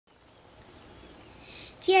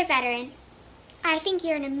Dear veteran, I think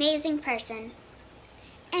you're an amazing person,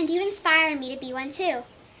 and you inspire me to be one too.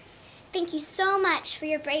 Thank you so much for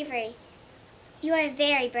your bravery. You are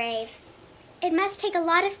very brave. It must take a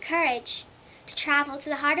lot of courage to travel to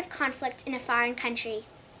the heart of conflict in a foreign country.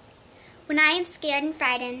 When I am scared and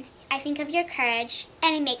frightened, I think of your courage,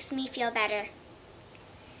 and it makes me feel better.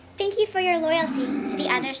 Thank you for your loyalty to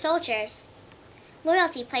the other soldiers.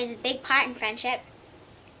 Loyalty plays a big part in friendship.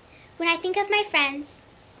 When I think of my friends,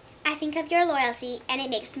 I think of your loyalty, and it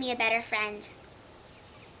makes me a better friend.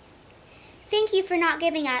 Thank you for not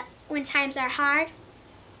giving up when times are hard,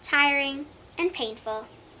 tiring, and painful.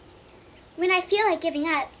 When I feel like giving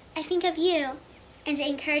up, I think of you, and it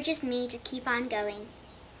encourages me to keep on going.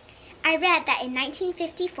 I read that in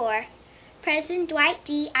 1954, President Dwight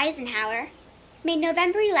D. Eisenhower made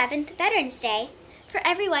November 11th Veterans Day for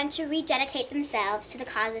everyone to rededicate themselves to the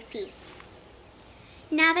cause of peace.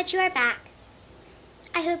 Now that you are back,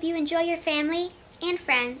 I hope you enjoy your family and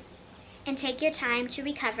friends and take your time to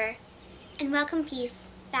recover and welcome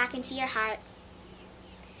peace back into your heart.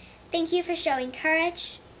 Thank you for showing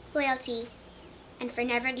courage, loyalty, and for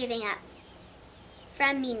never giving up.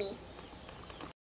 From Mimi.